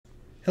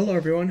Hello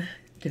everyone,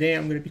 today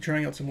I'm going to be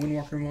trying out some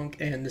Windwalker Monk,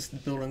 and this is the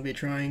build I'm going to be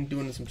trying,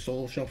 doing some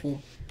soul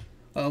shuffle.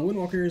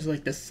 Windwalker is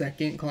like the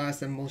second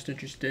class I'm most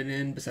interested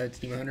in besides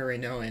Demon Hunter right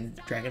now and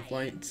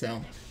Dragonflight, so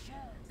I'm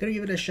going to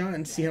give it a shot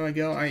and see how I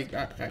go. I'm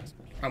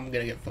going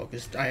to get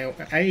focused.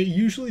 I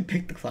usually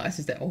pick the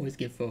classes that always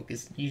get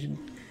focused. Usually,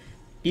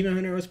 Demon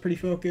Hunter was pretty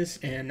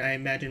focused, and I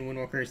imagine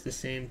Windwalker is the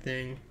same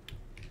thing.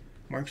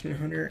 Marksman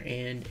Hunter,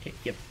 and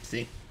yep,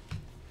 see.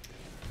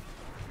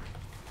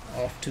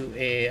 Off to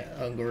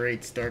a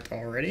great start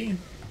already.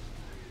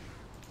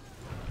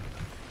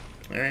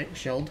 Alright,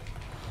 shelled.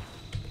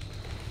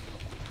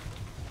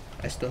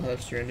 I still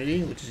have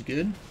Serenity, which is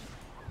good.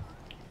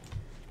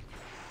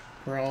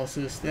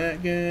 Paralysis,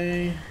 that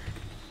guy.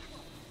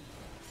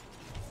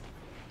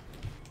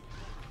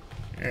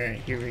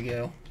 Alright, here we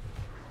go.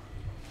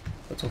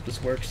 Let's hope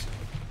this works.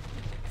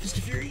 Fist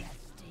of Fury.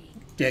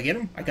 Did I get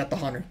him? I got the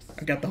Hunter.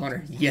 I got the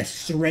Hunter. Yes,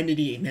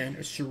 Serenity,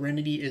 man.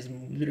 Serenity is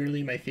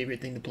literally my favorite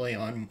thing to play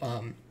on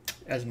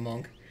as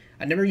Monk.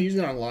 I never use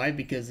it on live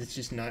because it's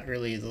just not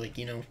really as, like,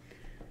 you know,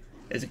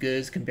 as good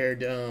as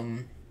compared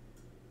to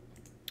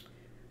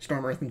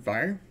Storm, Earth, and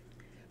Fire.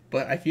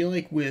 But I feel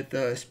like with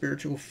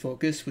Spiritual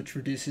Focus, which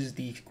reduces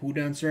the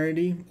cooldown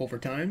Serenity over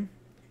time,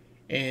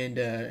 and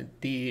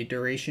the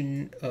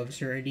duration of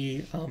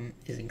Serenity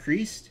is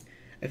increased,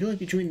 I feel like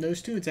between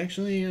those two, it's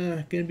actually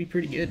going to be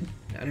pretty good.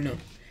 I don't know.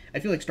 I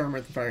feel like Storm,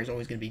 Earth, and Fire is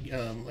always going to be,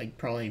 like,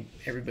 probably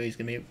everybody's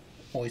going to be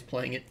always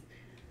playing it.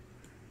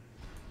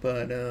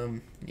 But,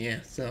 yeah,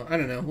 so, I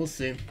don't know. We'll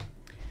see. At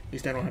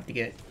least I don't have to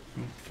get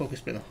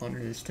focused by the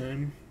Hunter this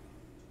time.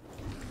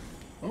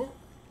 Oh,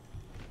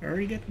 I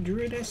already got the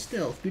Druid as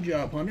stealth. Good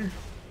job, Hunter.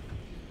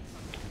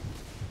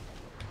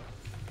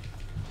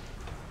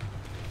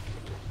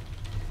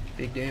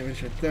 Big damage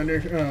for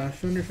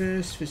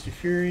Thunderfist, Fist of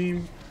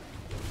Fury.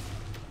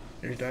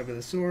 There's dive with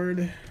a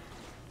sword.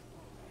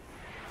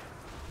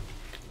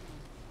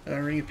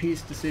 Ring of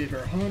Peace to save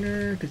our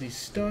Hunter, because he's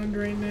stunned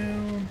right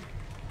now.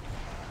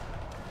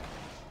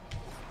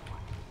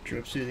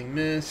 Drip Soothing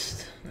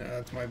Mist.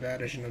 That's my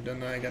bad, I shouldn't have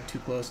done that. I got too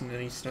close and then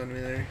he stunned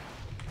me there.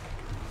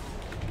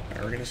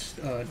 Alright, we're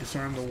gonna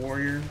disarm the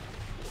warrior.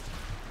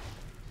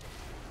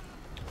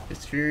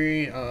 Fist of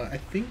Fury. I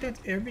think that's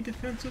every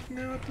defensive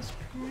now at this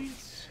point.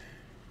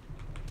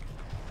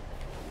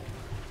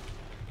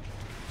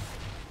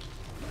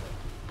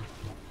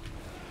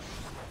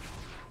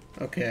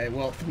 Okay,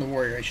 well, from the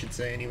warrior, I should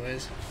say,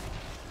 anyways.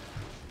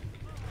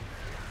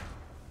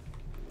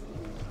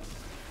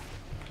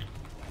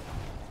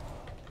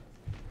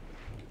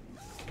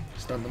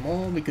 Stun them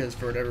all because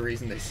for whatever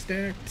reason they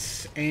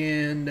stacked,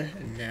 and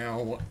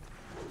now...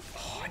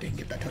 Oh, I didn't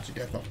get that touch of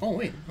death off. Oh,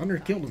 wait, Hunter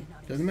killed him.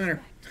 Doesn't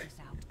matter.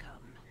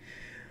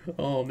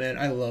 Oh, man,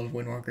 I love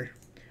Windwalker.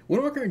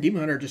 Windwalker and Demon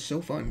Hunter are just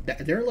so fun.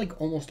 They're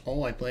like almost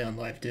all I play on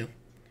live, too.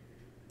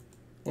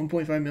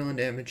 1.5 million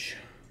damage.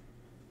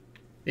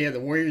 Yeah,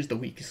 the warrior is the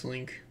weakest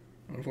link,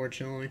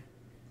 unfortunately.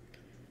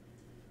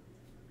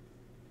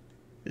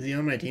 Is he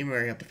on my team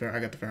or I got the Pharaoh? I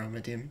got the Pharaoh on my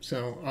team.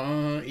 So,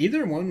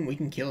 either one we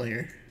can kill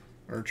here.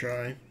 Or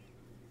try.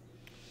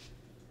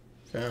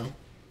 So,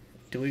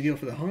 do we go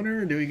for the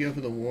Hunter or do we go for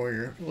the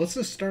warrior? Let's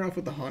just start off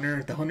with the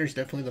Hunter. The Hunter's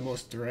definitely the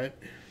most threat.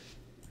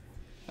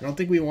 I don't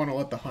think we want to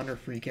let the Hunter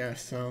free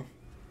cast, so...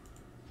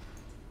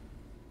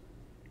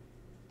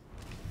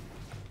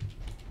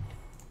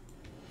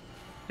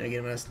 Did I get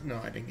him as... No,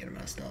 I didn't get him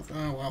as stealth.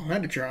 Oh, well, I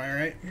had to try,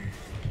 right?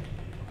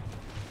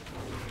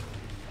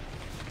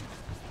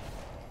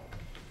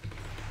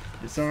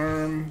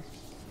 Disarm.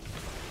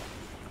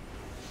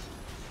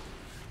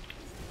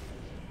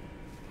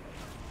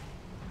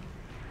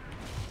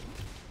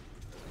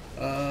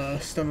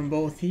 Stun them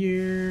both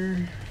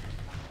here.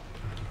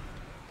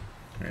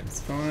 Alright,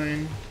 that's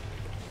fine.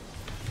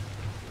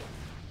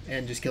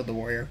 And just killed the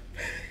warrior.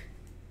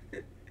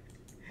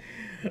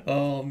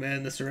 Oh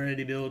man, the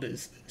Serenity build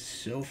is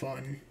so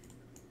fun.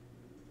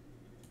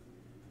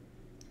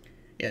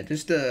 Yeah,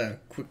 just a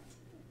quick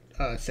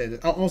say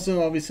that.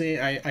 Also, obviously,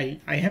 I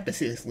have to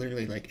say this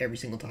literally like every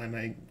single time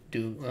I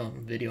do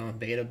video on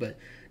beta, but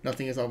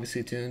nothing is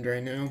obviously tuned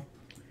right now.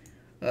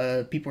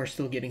 People are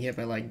still getting hit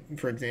by, like,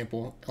 for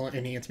example,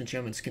 enhancement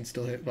shamans can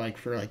still hit like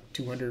for like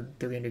 200,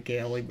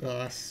 300k LA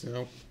blasts,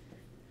 so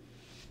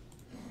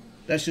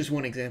that's just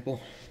one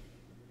example.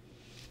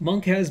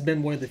 Monk has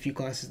been one of the few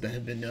classes that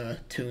have been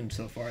tuned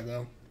so far,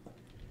 though.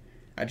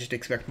 I just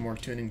expect more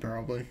tuning,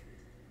 probably.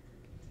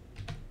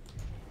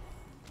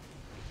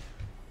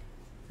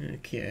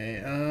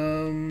 Okay,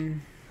 go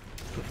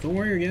for the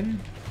warrior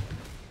again.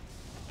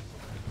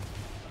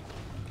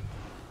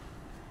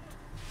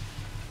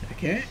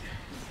 Okay.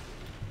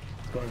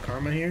 Let's go on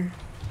Karma here.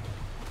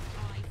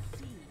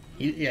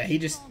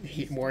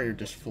 Warrior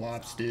just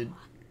flops, dude.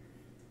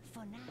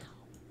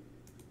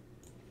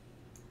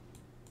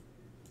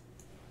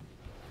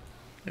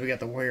 We got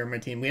the warrior on my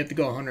team. We have to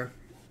go Hunter.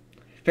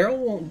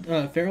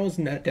 Pharaoh's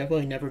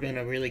definitely never been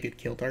a really good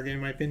kill target in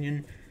my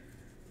opinion.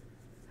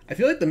 I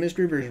feel like the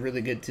Mistweaver is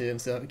really good too,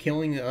 so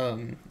killing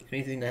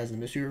anything that has the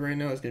Mistweaver right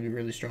now is going to be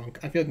really strong.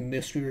 I feel like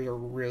Mistweavers are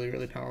really,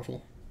 really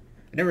powerful.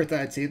 I never thought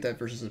I'd save that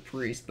versus a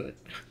priest, but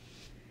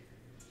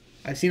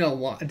I've seen a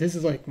lot. This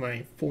is like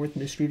my 4th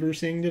Mistweaver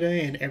seeing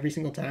today, and every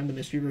single time the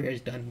Mistweaver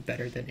has done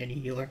better than any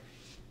healer.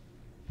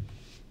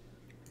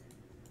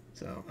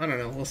 So, I don't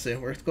know. We'll see.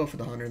 We're going to go for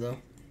the Hunter, though.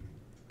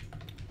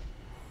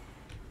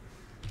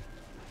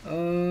 I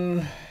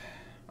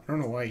don't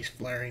know why he's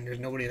flaring. There's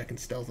nobody that can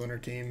stealth on our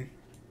team.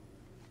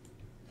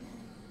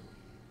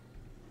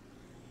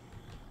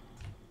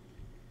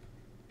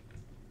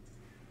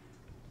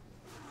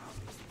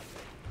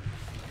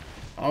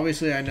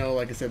 Obviously, I know,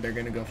 like I said, they're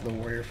going to go for the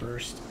warrior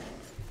first.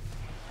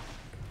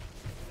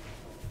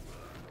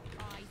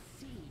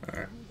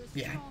 Alright.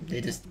 Yeah,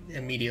 they just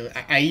immediately...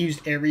 I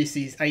used every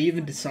season. I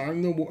even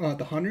disarmed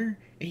the hunter,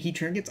 and he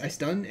trinkets, I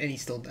stunned, and he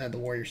still... the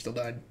warrior still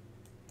died.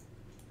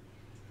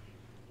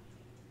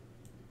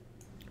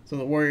 So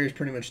the warrior is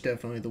pretty much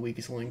definitely the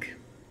weakest link.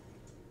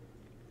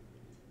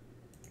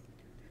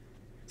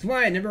 That's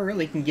why I never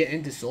really can get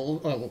into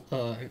soul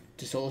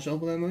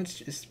shuffle that much,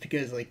 just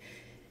because like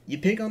you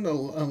pick on the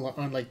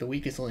like the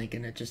weakest link,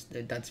 and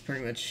that's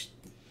pretty much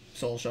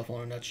soul shuffle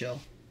in a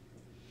nutshell.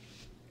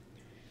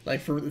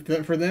 Like for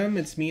them,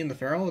 it's me and the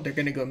feral. They're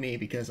gonna go me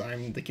because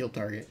I'm the kill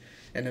target,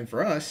 and then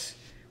for us,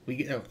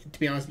 we to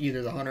be honest,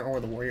 either the hunter or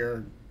the warrior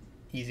are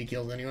easy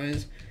kills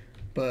anyways.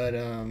 But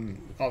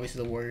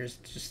obviously the warrior's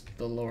just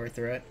the lower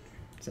threat,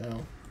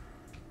 so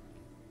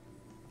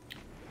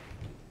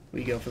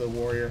we go for the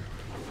warrior.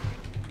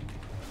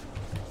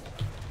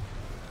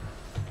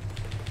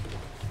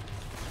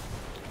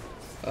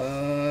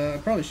 I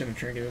probably shouldn't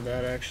have trinketed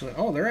that actually.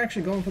 Oh, they're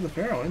actually going for the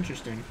feral.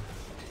 Interesting.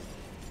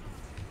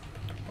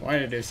 Why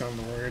did I disarm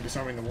the warrior?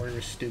 Disarming the warrior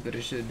is stupid.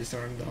 I should have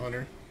disarmed the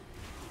hunter.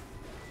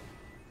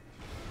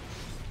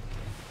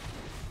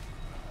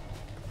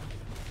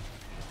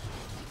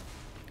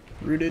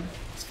 Rooted.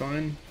 It's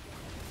fine.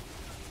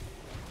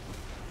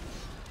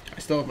 I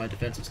still have my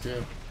defenses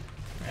too.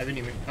 I haven't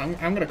even... I'm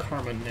gonna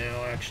Karma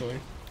now, actually.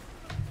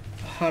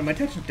 My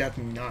touch of death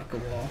did not go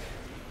off.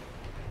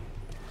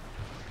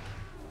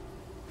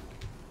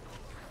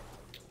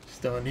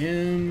 Stun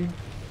him.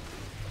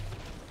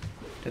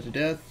 Touch of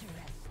death.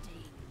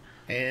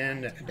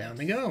 And down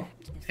they go.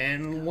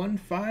 And won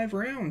 5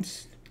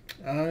 rounds.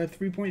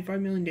 3.5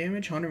 million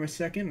damage, 100 a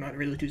second. Not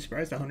really too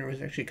surprised. The hunter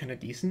was actually kind of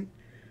decent.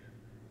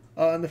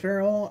 And the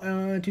feral,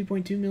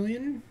 2.2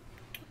 million.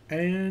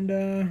 And,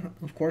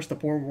 of course, the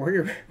poor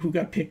warrior who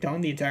got picked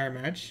on the entire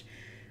match.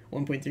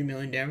 1.3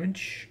 million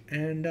damage.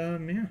 And,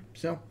 yeah,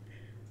 so,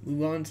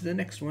 move on to the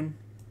next one.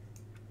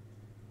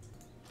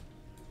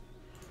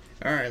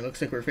 Alright,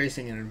 looks like we're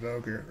facing an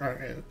Invoker.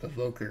 Or,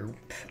 Evoker.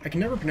 I can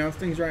never pronounce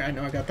things right. I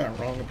know I got that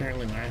wrong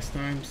apparently last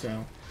time,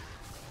 so...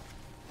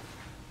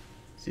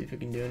 see if I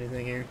can do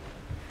anything here.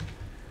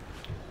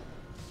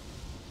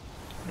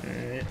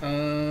 Alright,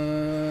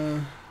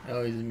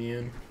 oh, he's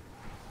immune.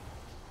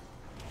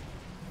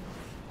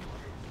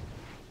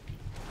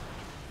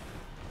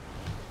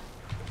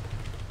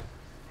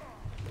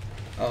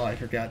 Oh, I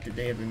forgot that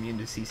they have immune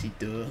to CC,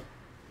 duh.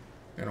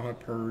 I don't have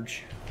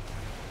Purge.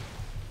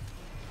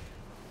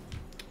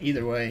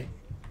 Either way,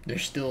 they're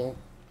still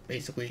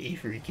basically a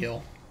free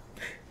kill.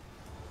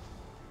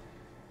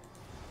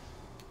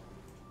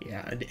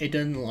 Yeah, it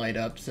doesn't light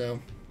up, so...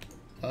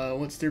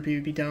 what's their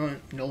PvP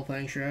talent?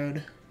 Nullifying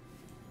Shroud.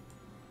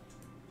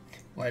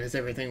 Why does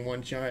everything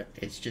one-shot?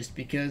 It's just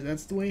because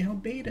that's the way how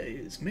beta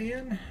is,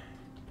 man.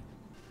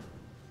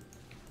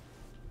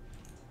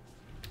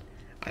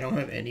 I don't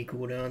have any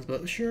cooldowns,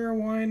 but sure,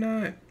 why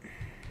not?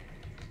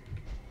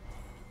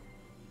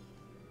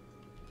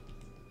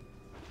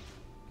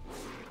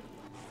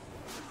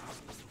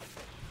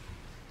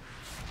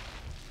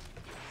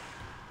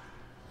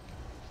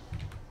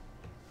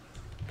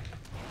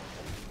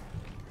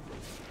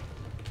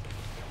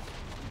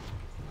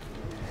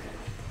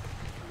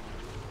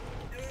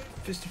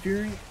 Fist of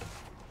Fury.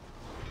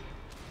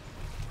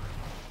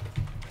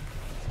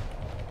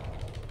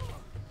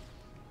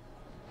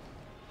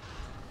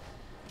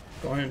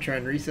 Go ahead and try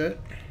and reset.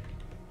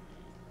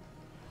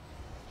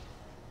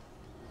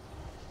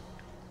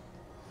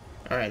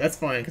 Alright, that's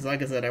fine, because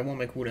like I said, I want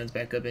my cooldowns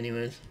back up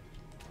anyways.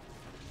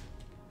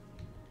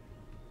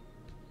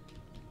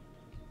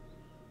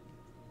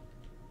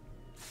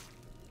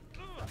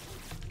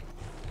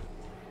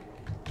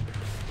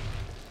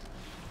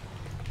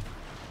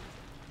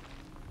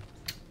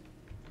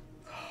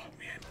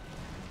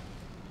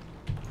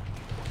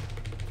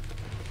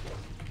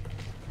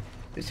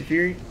 Fist of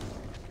Fury.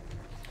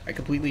 I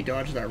completely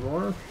dodged that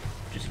roar,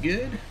 which is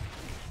good.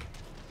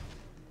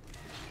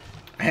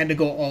 I had to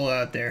go all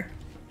out there.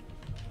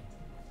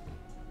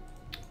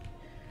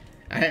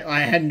 I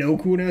had no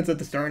cooldowns at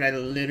the start, and I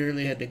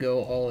literally had to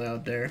go all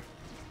out there.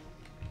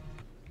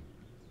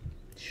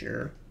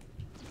 Sure.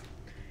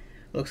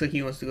 Looks like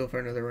he wants to go for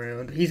another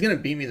round. He's gonna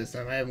beat me this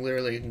time. I have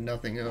literally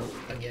nothing up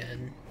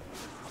again.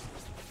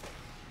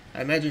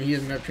 I imagine he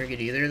doesn't have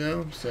Trinket either,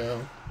 though,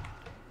 so...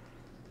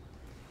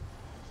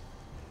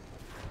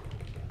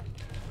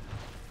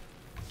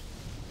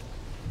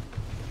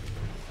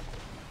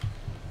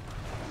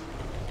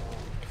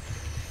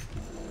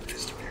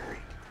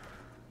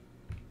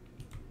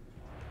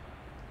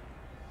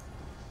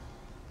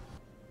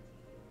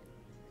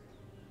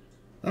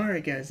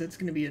 Alright guys, that's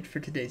going to be it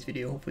for today's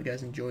video. Hopefully you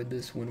guys enjoyed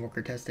this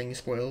Windwalker testing.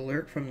 Spoiler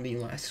alert from the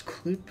last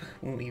clip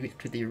when we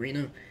entered the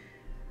arena.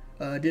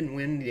 Didn't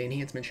win. The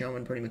enhancement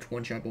shaman pretty much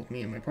one-shot both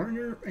me and my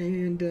partner.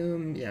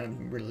 And yeah,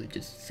 I'm really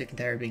just sick and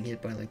tired of being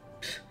hit by like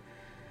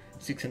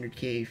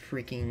 600k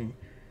freaking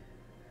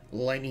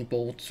lightning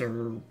bolts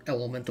or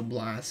elemental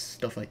blasts,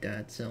 stuff like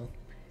that. So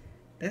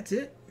that's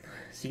it.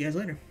 See you guys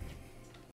later.